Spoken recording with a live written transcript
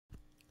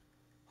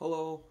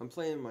Hello, I'm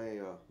playing my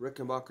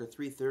Rickenbacker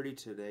 330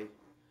 today.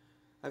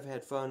 I've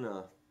had fun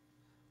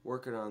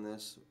working on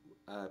this.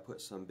 I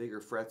put some bigger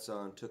frets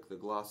on, took the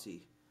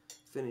glossy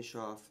finish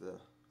off the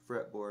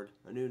fretboard,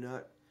 a new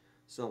nut,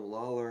 some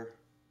Lawler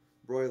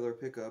broiler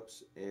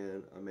pickups,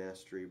 and a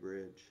mastery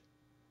bridge.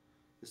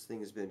 This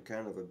thing has been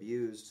kind of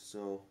abused,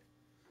 so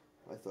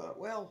I thought,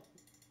 well,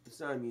 it's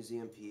not a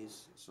museum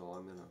piece, so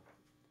I'm going to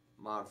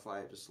modify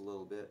it just a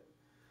little bit.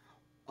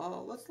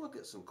 Let's look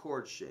at some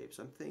chord shapes.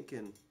 I'm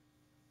thinking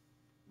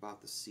about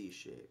the C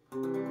shape.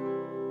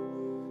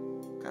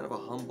 Kind of a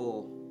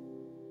humble,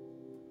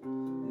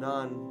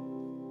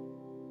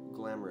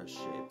 non-glamorous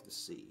shape, the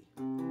C.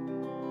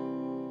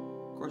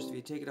 Of course, if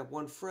you take it up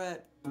one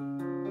fret,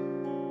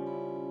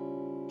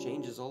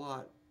 changes a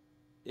lot.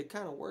 It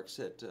kind of works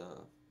at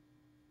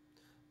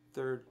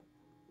third,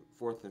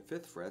 fourth, and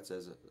fifth frets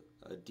as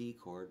a D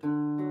chord.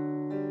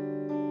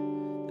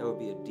 That would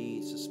be a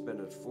D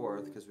suspended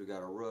fourth because we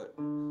got a root,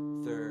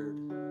 third,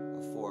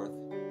 a fourth.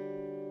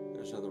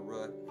 There's another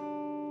root.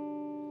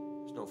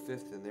 There's no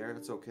fifth in there.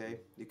 That's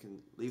okay. You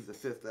can leave the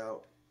fifth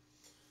out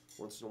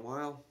once in a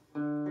while.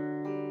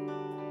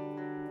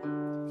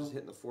 Just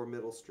hitting the four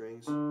middle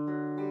strings. I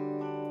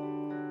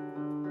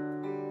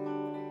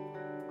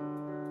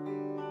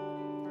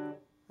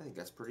think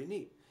that's pretty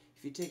neat.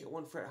 If you take it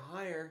one fret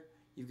higher,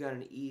 you've got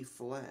an E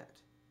flat.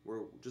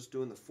 We're just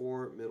doing the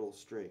four middle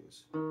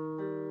strings.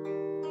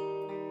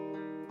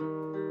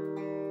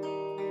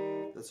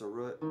 That's a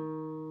root,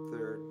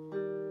 third,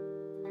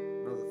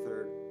 another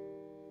third,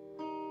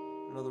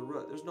 another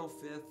root. There's no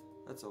fifth.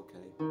 That's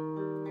okay.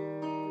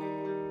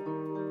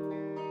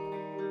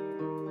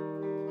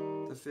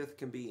 The fifth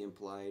can be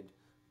implied.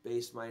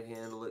 Bass might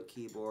handle it,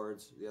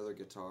 keyboards, the other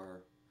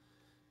guitar.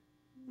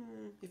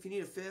 If you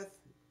need a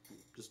fifth,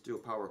 just do a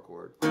power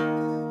chord.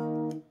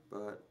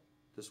 But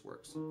this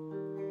works.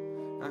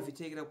 Now if you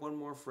take it up one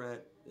more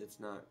fret, it's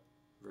not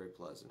very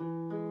pleasant.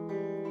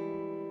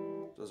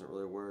 Doesn't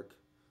really work.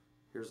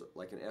 Here's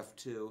like an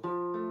F2.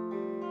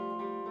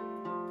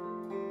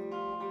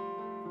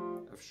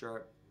 F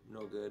sharp,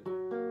 no good.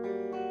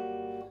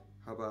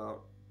 How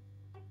about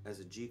as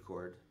a G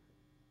chord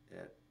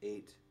at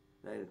 8,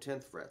 9, and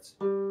 10th frets?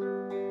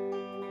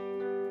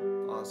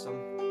 Awesome.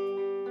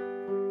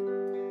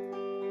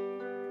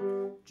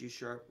 G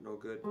sharp, no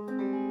good.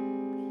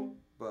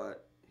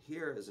 But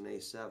here is an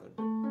A7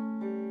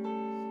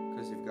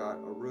 because you've got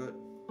a root,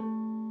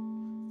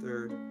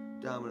 third,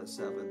 dominant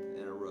seventh,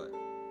 and a root.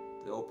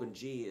 The open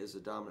G is the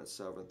dominant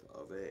seventh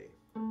of A.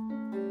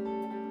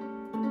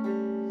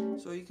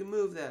 So you can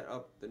move that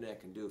up the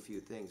neck and do a few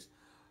things.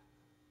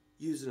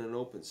 Using an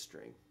open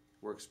string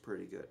works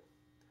pretty good.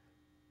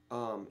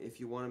 If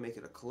you want to make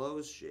it a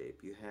closed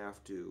shape, you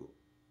have to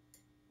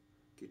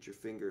get your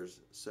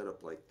fingers set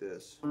up like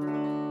this.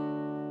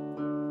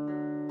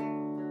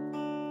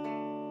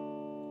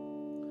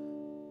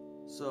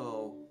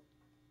 So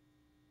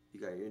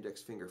you got your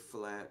index finger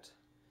flat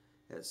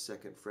at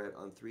second fret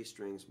on 3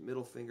 strings,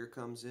 middle finger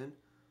comes in,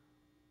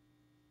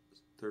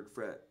 third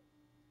fret,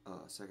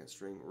 second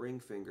string, ring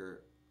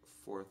finger,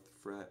 fourth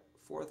fret,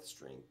 fourth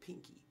string,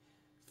 pinky,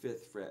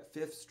 fifth fret,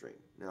 fifth string.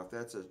 Now if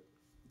that's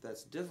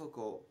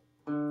difficult,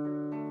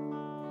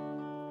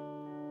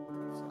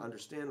 it's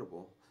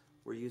understandable.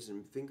 We're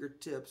using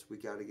fingertips. We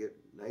got to get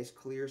nice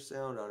clear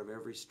sound out of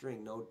every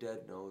string, no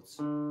dead notes.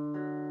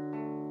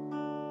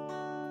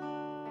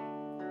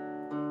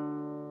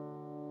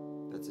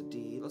 That's a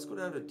D. Let's go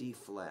down to D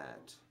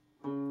flat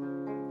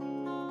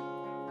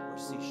or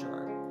C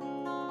sharp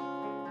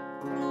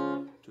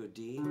to a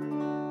D.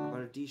 How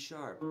about a D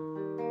sharp?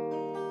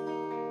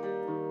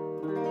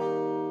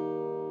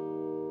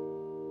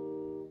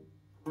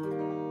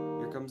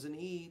 Here comes an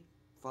E.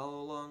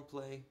 Follow along,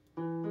 play.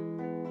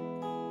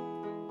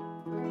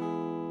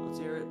 Let's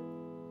hear it.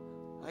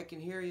 I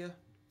can hear you.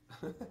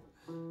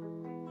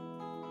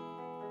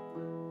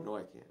 No,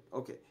 I can't.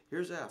 Okay,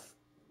 here's F.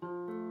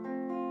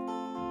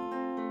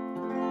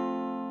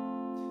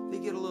 They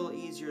get a little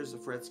easier as the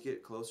frets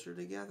get closer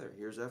together.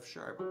 Here's F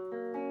sharp.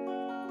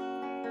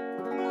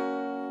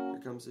 Here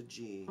comes a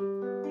G.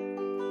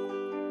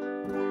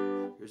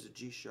 Here's a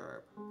G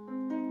sharp.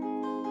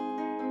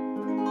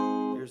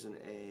 Here's an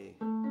A.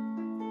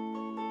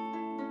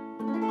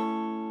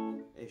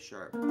 A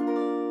sharp.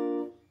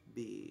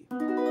 B.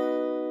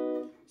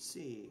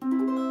 C.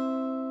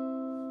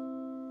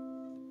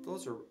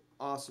 Those are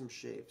awesome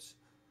shapes.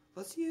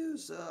 Let's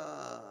use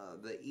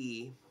the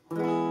E.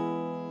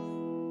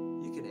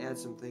 You can add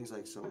some things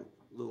like some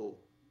little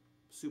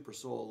super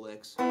soul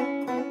licks.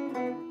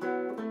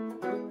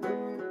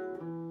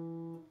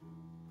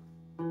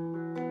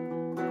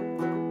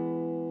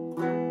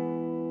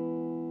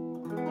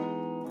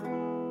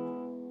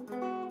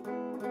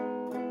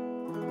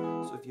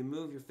 So if you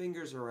move your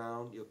fingers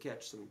around, you'll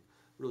catch some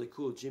really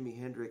cool Jimi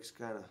Hendrix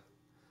kind of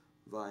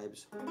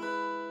vibes.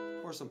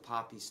 Or some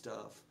poppy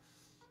stuff.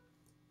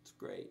 It's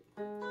great.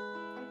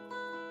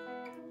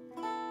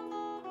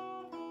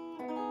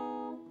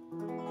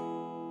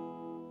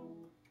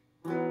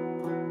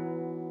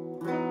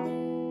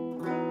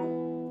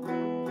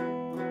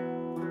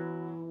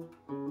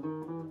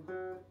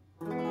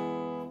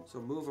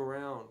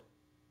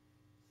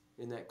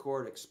 that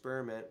chord,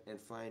 experiment, and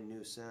find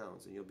new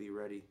sounds, and you'll be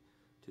ready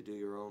to do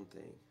your own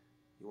thing.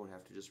 You won't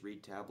have to just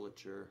read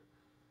tablature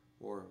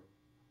or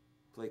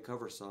play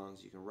cover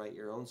songs. You can write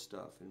your own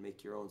stuff and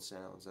make your own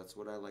sounds. That's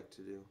what I like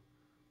to do.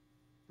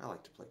 I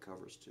like to play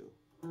covers too.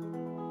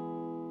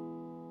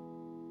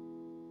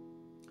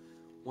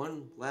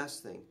 One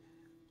last thing,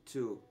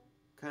 to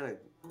kind of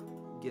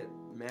get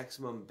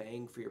maximum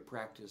bang for your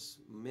practice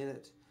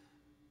minute,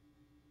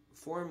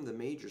 form the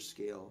major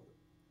scale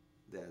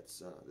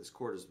that's this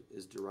chord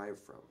is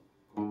derived from.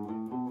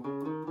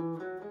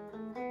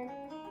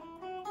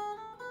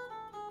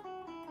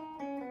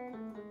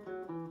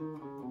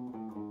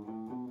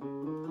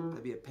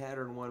 That'd be a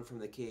pattern 1 from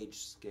the Cage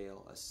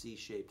scale, a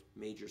C-shaped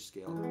major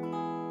scale.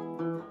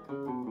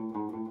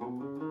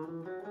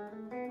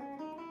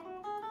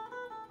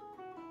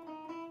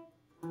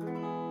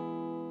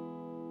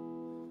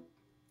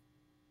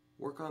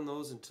 Work on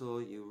those until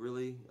you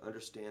really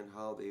understand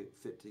how they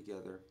fit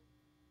together.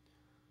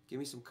 Give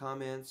me some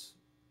comments,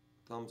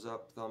 thumbs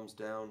up, thumbs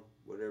down,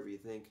 whatever you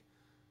think.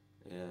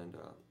 And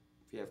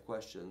if you have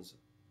questions,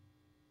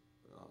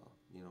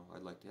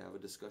 I'd like to have a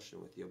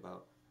discussion with you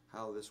about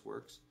how this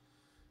works.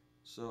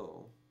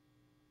 So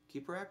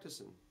keep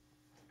practicing.